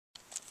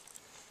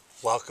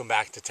Welcome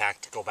back to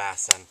Tactical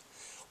Bassin.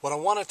 What I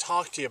want to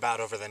talk to you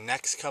about over the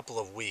next couple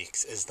of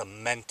weeks is the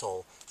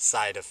mental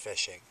side of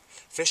fishing.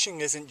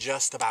 Fishing isn't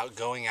just about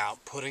going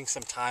out, putting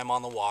some time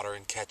on the water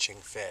and catching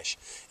fish.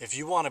 If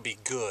you want to be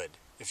good,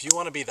 if you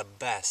want to be the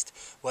best,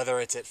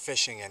 whether it's at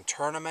fishing in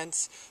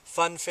tournaments,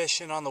 fun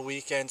fishing on the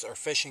weekends, or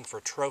fishing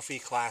for trophy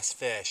class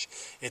fish,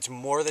 it's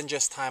more than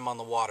just time on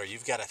the water.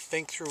 You've got to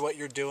think through what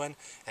you're doing,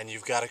 and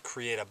you've got to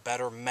create a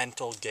better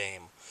mental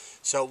game.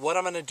 So what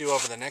I'm going to do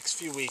over the next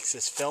few weeks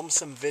is film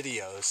some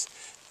videos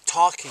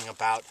talking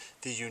about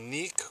the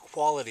unique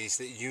qualities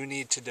that you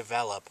need to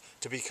develop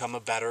to become a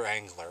better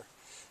angler.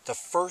 The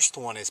first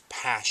one is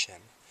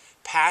passion.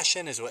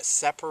 Passion is what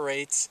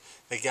separates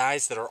the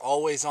guys that are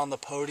always on the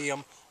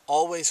podium,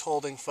 always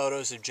holding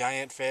photos of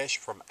giant fish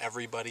from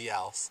everybody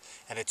else.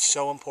 And it's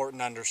so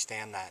important to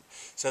understand that.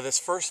 So this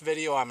first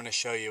video I'm going to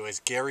show you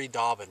is Gary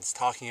Dobyns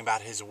talking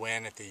about his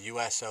win at the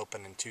US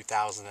Open in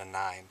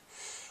 2009.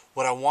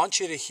 What I want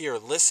you to hear,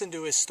 listen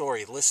to his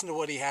story, listen to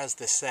what he has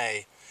to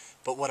say,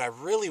 but what I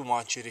really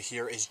want you to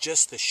hear is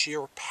just the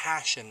sheer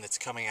passion that's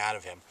coming out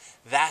of him.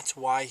 That's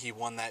why he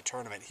won that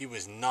tournament. He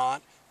was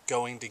not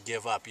going to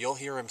give up. You'll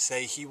hear him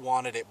say he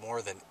wanted it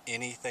more than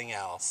anything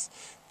else.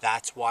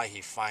 That's why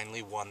he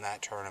finally won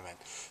that tournament.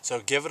 So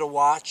give it a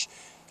watch.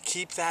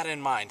 Keep that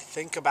in mind.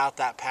 Think about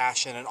that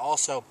passion. And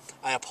also,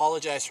 I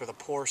apologize for the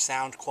poor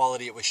sound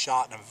quality. It was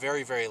shot in a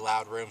very, very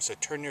loud room, so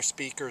turn your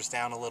speakers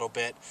down a little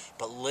bit,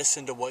 but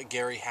listen to what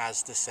Gary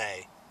has to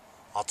say.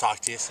 I'll talk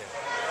to you soon.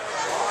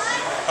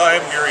 Hi,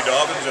 I'm Gary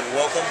Dobyns, and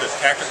welcome to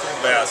Tactical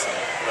Bassin,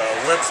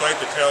 the website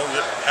that tells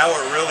it how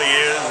it really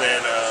is,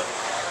 and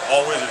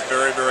always is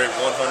very, very 100%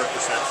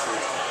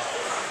 true.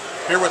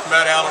 Here with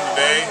Matt Allen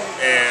today,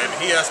 and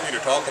he asked me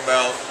to talk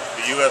about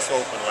the US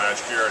Open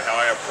last year and how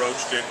I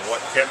approached it and what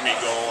kept me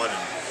going.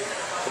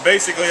 But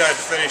basically, I'd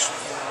finished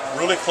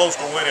really close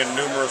to winning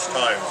numerous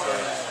times,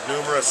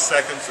 numerous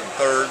seconds and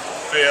third,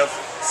 fifth,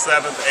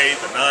 seventh,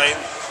 eighth, and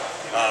ninth.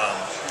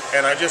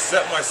 And I just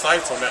set my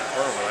sights on that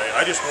tournament.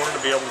 I just wanted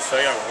to be able to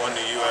say I won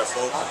the US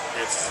Open.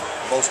 It's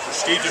the most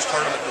prestigious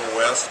tournament in the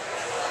West.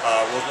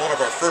 It was one of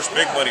our first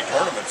big money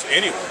tournaments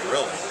anywhere,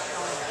 really.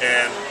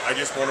 And I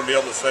just wanted to be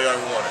able to say I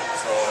won it.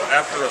 So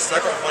after a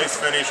second place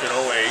finish in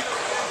 08,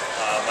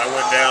 I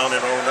went down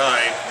in 09,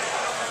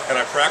 and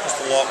I practiced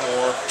a lot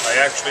more. I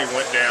actually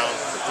went down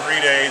for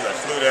 3 days. I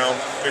flew down,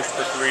 fished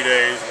for 3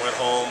 days, went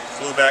home,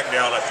 flew back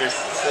down. I fished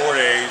for 4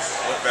 days,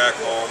 went back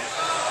home.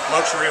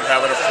 Luxury of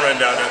having a friend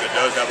down there that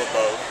does have a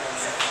boat.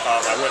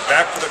 I went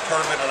back to the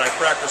tournament and I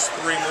practiced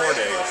 3 more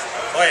days.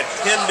 So I had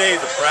 10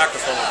 days of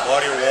practice on a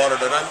body of water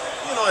that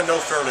I know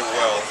fairly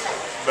well,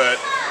 but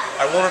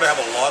I wanted to have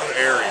a lot of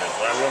areas.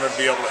 I wanted to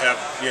be able to have,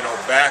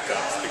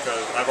 backups,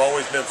 because I've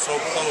always been so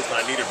close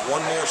and I needed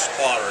one more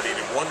spotter, I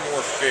needed one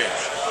more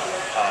fish.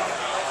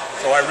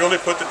 So I really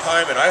put the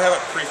time in. I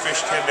haven't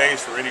pre-fished 10 days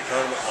for any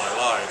tournament in my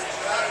life,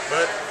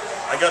 but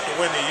I got to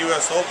win the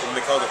US Open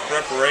because of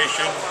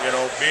preparation,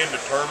 being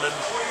determined,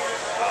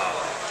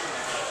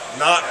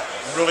 not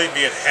really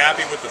being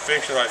happy with the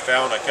fish that I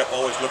found. I kept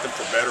always looking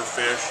for better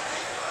fish.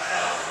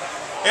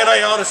 And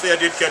I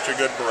did catch a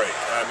good break.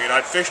 I mean,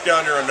 I'd fished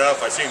down there enough.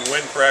 I seen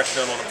wind crash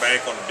down on the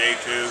bank on day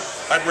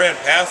 2. I'd ran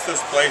past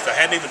this place. I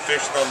hadn't even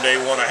fished it on day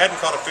 1. I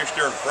hadn't caught a fish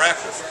there in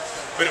practice.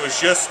 But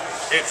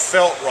it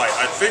felt right.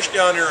 I'd fished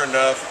down there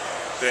enough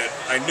that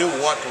I knew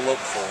what to look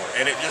for,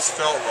 and it just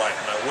felt right.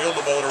 And I wheeled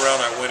the boat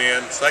around, I went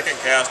in. Second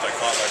cast, I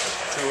caught like a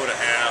 2.5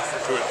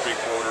 or 2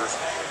 3/4.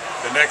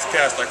 The next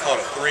cast, I caught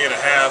a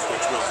 3.5,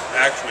 which was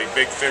actually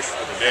big fish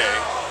for the day.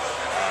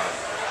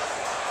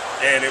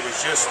 And it was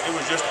just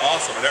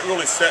awesome, and that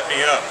really set me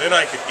up. Then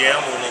I could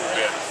gamble a little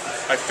bit.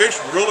 I fished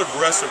real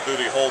aggressive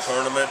through the whole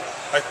tournament.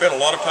 I spent a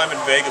lot of time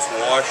in Vegas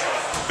Wash.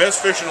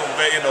 Best fishing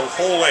in the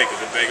whole lake is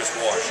in Vegas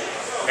Wash.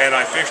 And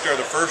I fished there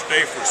the first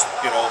day for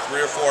 3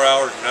 or 4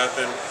 hours,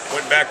 nothing.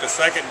 Went back the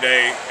second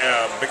day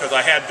because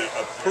I had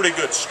a pretty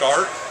good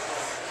start,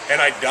 and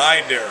I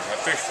died there. I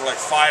fished for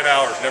like 5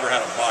 hours, never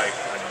had a bite.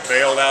 I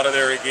bailed out of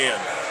there again.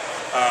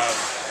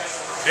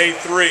 Day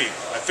 3,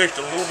 I fished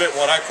a little bit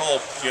what I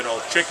call,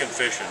 chicken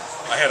fishing.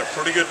 I had a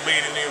pretty good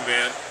lead in the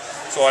event,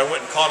 so I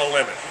went and caught a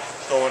limit,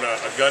 throwing a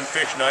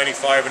gunfish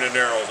 95 in the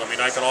narrows. I mean,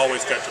 I can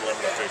always catch a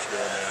limit of fish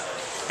doing that.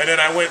 And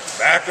then I went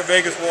back to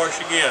Vegas Wash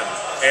again,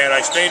 and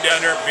I stayed down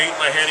there beating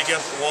my head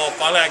against the wall.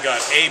 Finally, I got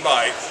a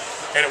bite,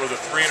 and it was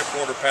a 3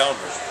 1/4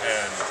 pounder.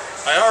 And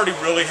I already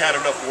really had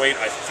enough weight,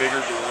 I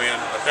figured, to win,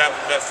 but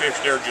that fish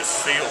there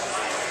just sealed me.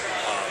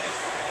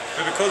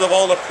 But because of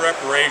all the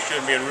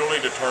preparation, being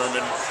really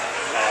determined,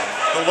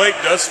 the lake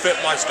does fit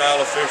my style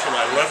of fishing.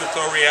 I love to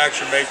throw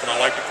reaction baits, and I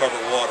like to cover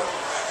water.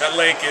 That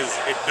lake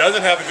it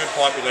doesn't have a good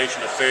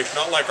population of fish,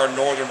 not like our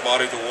northern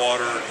bodies of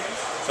water and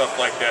stuff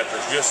like that.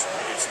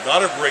 It's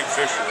not a great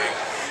fishery.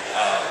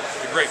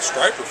 It's a great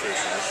striper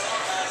fishery.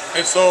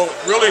 And so,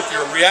 really, if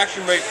you're a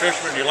reaction bait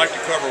fisherman, you like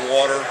to cover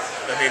water,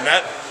 I mean,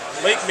 that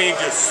Lake Mead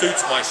just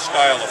suits my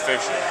style of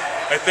fishing.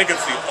 I think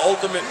it's the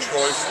ultimate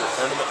choice for a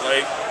tournament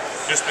lake.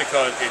 just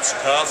because it's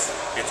tough.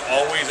 It's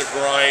always a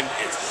grind.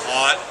 It's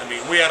hot. I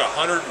mean, we had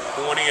 120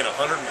 and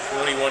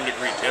 121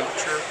 degree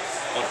temperature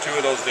on 2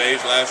 of those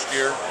days last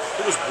year.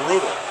 It was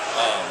brutal.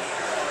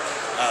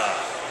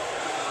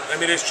 I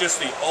mean, it's just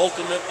the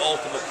ultimate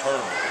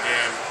tournament,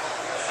 and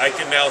I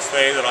can now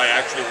say that I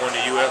actually won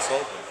the U.S.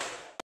 Open.